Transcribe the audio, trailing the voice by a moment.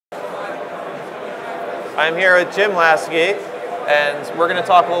I'm here with Jim Laskey, and we're going to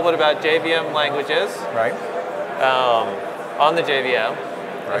talk a little bit about JVM Languages. Right. On the JVM,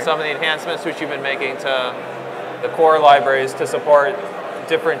 and some of the enhancements which you've been making to the core libraries to support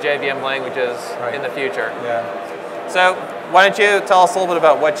different JVM languages in the future. Yeah. So why don't you tell us a little bit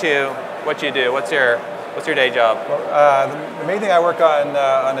about what you do? What's your day job? Well, the main thing I work on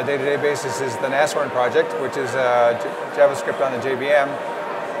a day-to-day basis is the NASHorn project, which is JavaScript on the JVM.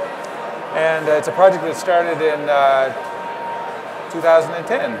 And it's a project that started in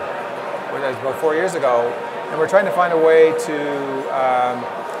 2010, which was about 4 years ago. And we're trying to find a way to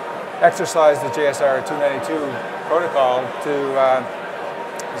exercise the JSR 292 protocol to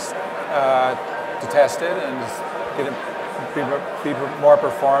test it and get it be more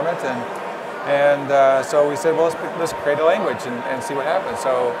performant. And so we said, well, let's create a language and see what happens.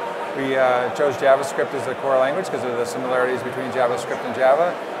 So we chose JavaScript as the core language because of the similarities between JavaScript and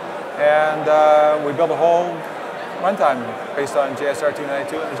Java. And we built a whole runtime based on JSR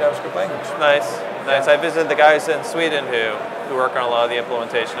 292 and the JavaScript language. Nice. Nice. I visited the guys in Sweden who work on a lot of the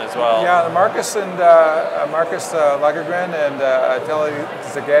implementation as well. Yeah, Marcus Lagergren and Telly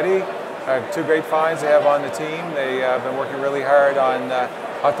Zaghetti, two great finds they have on the team. They have been working really hard on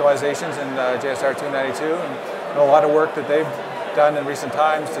optimizations in JSR 292, and a lot of work that they've done in recent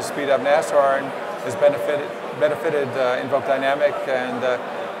times to speed up NASHorn has benefited Invoke Dynamic and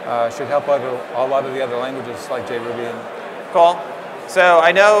should help out a lot of the other languages like JVM. Cool. So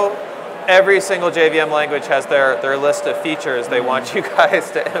I know every single JVM language has their list of features they want you guys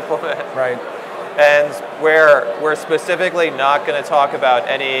to implement. Right. And we're specifically not going to talk about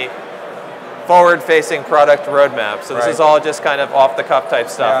any forward-facing product roadmap. So this is all just kind of off-the-cuff type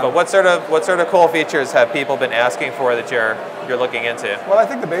stuff. Yeah. But what sort of cool features have people been asking for that you're looking into? Well, I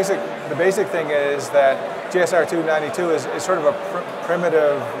think the basic thing is that JSR 292 is sort of a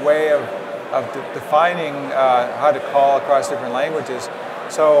primitive way of defining how to call across different languages.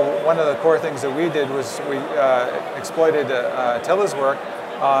 So one of the core things that we did was we exploited Attila's work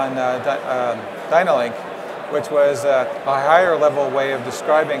on Dynalink, which was a higher level way of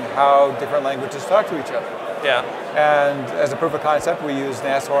describing how different languages talk to each other. Yeah. And as a proof of concept, we used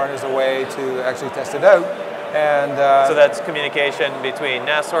NASHorn as a way to actually test it out. And so that's communication between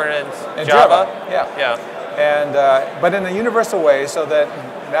NASHorn and Java? Yeah. Yeah. And but in a universal way, so that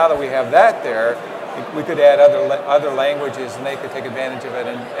now that we have that there, we could add other languages and they could take advantage of it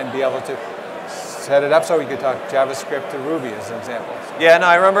and be able to set it up so we could talk JavaScript to Ruby as an example. Yeah, no,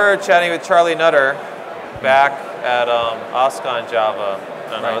 I remember chatting with Charlie Nutter back at OSCON Java. I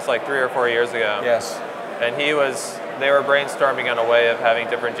don't know, it was like 3 or 4 years ago. Yes. And they were brainstorming on a way of having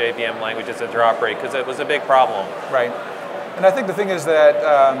different JVM languages interoperate because it was a big problem. Right. And I think the thing is that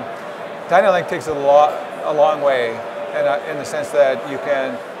Dynalink takes a long way in the sense that you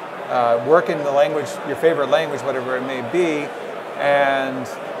can work in the language, your favorite language, whatever it may be, and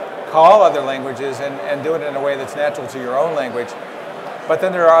call other languages and do it in a way that's natural to your own language. But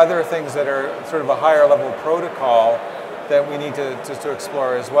then there are other things that are sort of a higher level protocol that we need to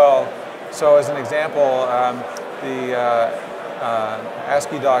explore as well. So as an example, the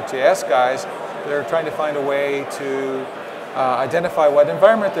ASCII.js guys, they're trying to find a way to identify what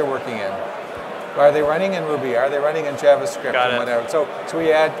environment they're working in. Are they running in Ruby? Are they running in JavaScript and whatever? So we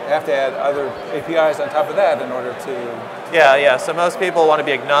have to add other APIs on top of that in order to... Yeah. So most people want to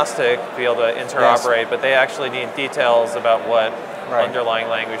be agnostic, be able to interoperate, but they actually need details about what underlying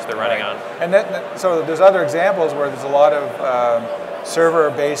language they're running on. And so there's other examples where there's a lot of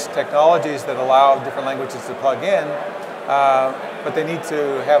server-based technologies that allow different languages to plug in, but they need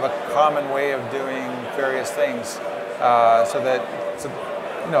to have a common way of doing various things so it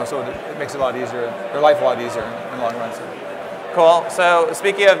makes it a lot easier, their life a lot easier in the long run. So. Cool. So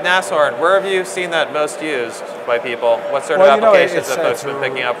speaking of NASHorn, where have you seen that most used by people? What sort of applications have folks been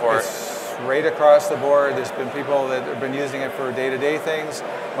picking up for it? It's right across the board. There's been people that have been using it for day-to-day things.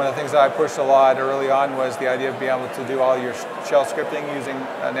 One of the things that I pushed a lot early on was the idea of being able to do all your shell scripting using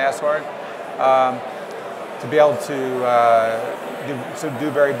NASHorn. To be able to do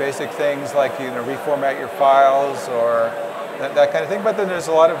very basic things like reformat your files or that kind of thing. But then there's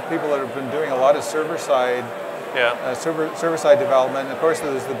a lot of people that have been doing a lot of server-side server-side development. And of course,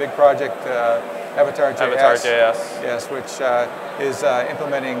 there's the big project Avatar.js. Avatar.js. Yes, which is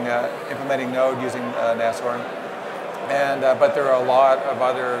implementing Node using NASHorn. And but there are a lot of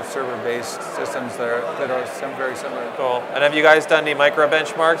other server-based systems that are very similar. Cool. And have you guys done any micro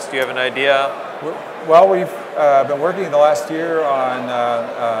benchmarks? Do you have an idea? Well, we've been working in the last year on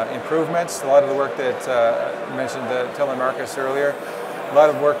improvements. A lot of the work that you mentioned Till and Marcus earlier. A lot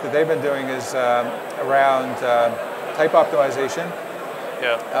of work that they've been doing is around type optimization.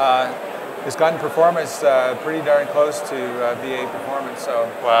 Yeah. it's gotten performance pretty darn close to VA performance. So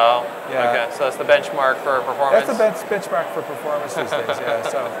wow. Yeah. Okay. So that's the benchmark for performance. That's the benchmark for performance these days.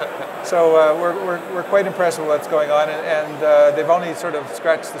 Yeah. So we're quite impressed with what's going on, and they've only sort of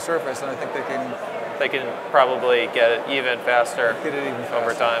scratched the surface, and I think they can probably get it even faster. Get it even faster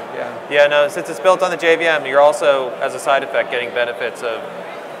over time. Yeah. Yeah. No. Since it's built on the JVM, you're also, as a side effect, getting benefits of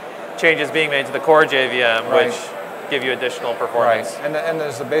changes being made to the core JVM, right. which give you additional performance. Right, and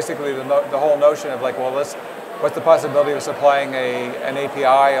there's basically the whole notion of like, well, what's the possibility of supplying an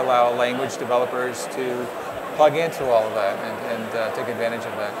API, allow language developers to plug into all of that and take advantage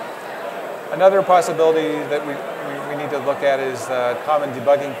of that. Another possibility that we need to look at is common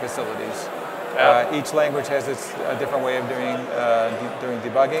debugging facilities. Yeah. Each language has a different way of doing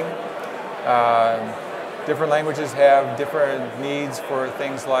debugging. Different languages have different needs for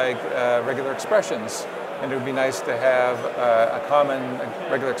things like regular expressions. And it would be nice to have a common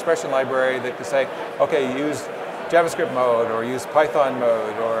regular expression library that could say, okay, use JavaScript mode, or use Python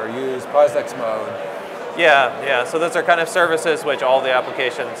mode, or use POSIX mode. Yeah, yeah. So those are kind of services which all the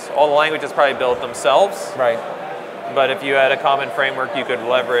languages probably build themselves. Right. But if you had a common framework, you could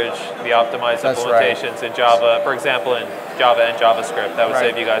leverage the optimized implementations in Java, for example, in Java and JavaScript. That would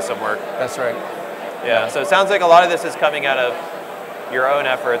save you guys some work. That's right. Yeah. So it sounds like a lot of this is coming out of your own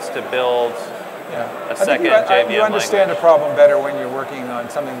efforts to build a second JVM language. You understand the problem better when you're working on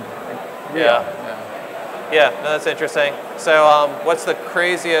something real. Yeah, no, that's interesting. So what's the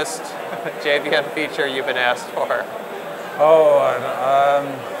craziest JVM feature you've been asked for? Oh,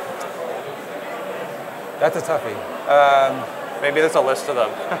 that's a toughie. Maybe there's a list of them.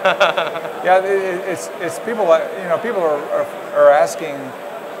 Yeah, it's people. People are asking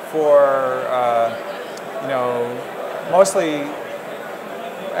for mostly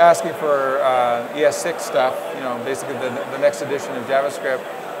asking for ES6 stuff. Basically the next edition of JavaScript.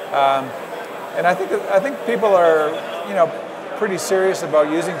 And I think people are pretty serious about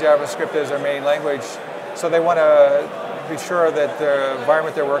using JavaScript as their main language, so they want to be sure that the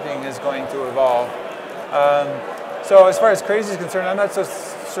environment they're working is going to evolve. So as far as crazy is concerned, I'm not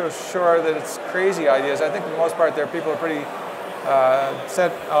so sure that it's crazy ideas. I think for the most part, people are pretty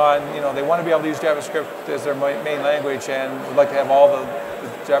set on, they want to be able to use JavaScript as their main language and would like to have all the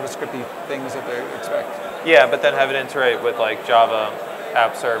JavaScripty things that they expect. Yeah, but then have it integrate with like Java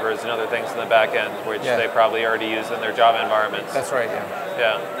app servers and other things in the back end, which they probably already use in their Java environments. That's right, yeah.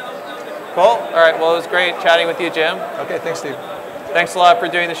 Yeah. Cool. All right, well, it was great chatting with you, Jim. Okay, thanks, Steve. Thanks a lot for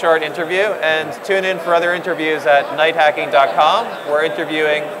doing the short interview, and tune in for other interviews at nighthacking.com. We're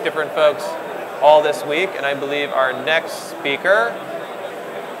interviewing different folks all this week, and I believe our next speaker,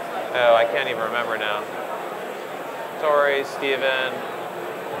 I can't even remember now. Tori, Steven,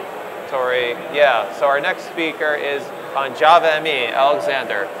 Tori, yeah. So our next speaker is on Java ME.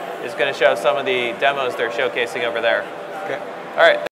 Alexander is going to show some of the demos they're showcasing over there. Okay. All right.